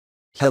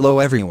Hello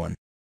everyone.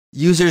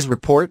 Users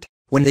report,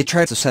 when they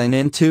try to sign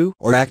into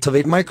or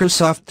activate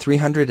Microsoft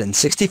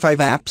 365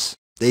 apps,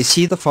 they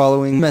see the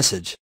following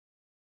message.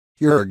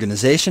 Your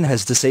organization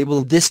has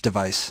disabled this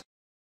device.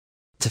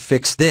 To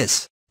fix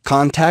this,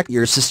 contact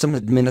your system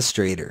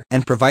administrator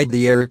and provide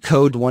the error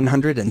code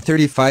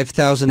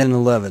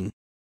 135011.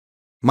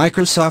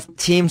 Microsoft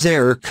Teams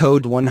error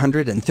code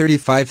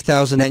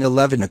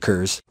 135011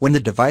 occurs when the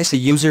device a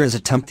user is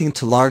attempting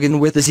to log in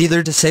with is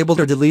either disabled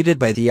or deleted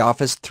by the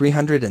Office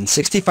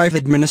 365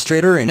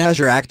 administrator in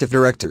Azure Active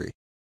Directory.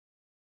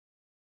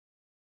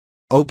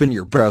 Open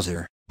your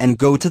browser and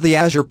go to the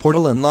Azure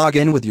portal and log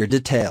in with your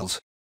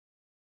details.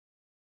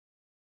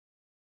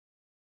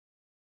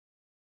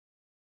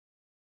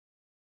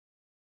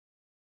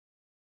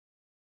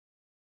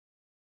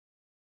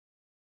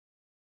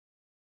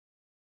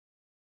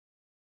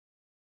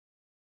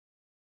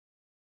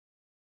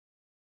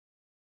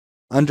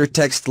 Under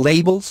Text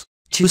Labels,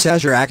 choose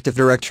Azure Active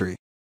Directory.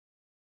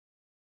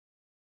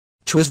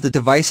 Choose the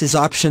Devices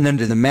option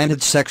under the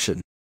Manage section.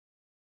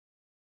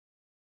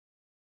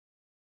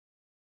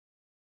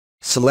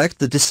 Select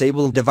the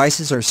disabled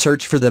devices or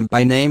search for them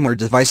by name or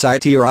device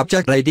ID or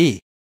object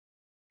ID.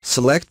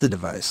 Select the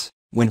device,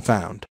 when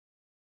found.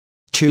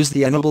 Choose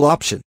the Enable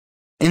option.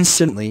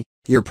 Instantly,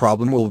 your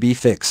problem will be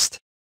fixed.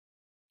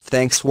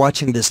 Thanks for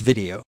watching this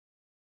video.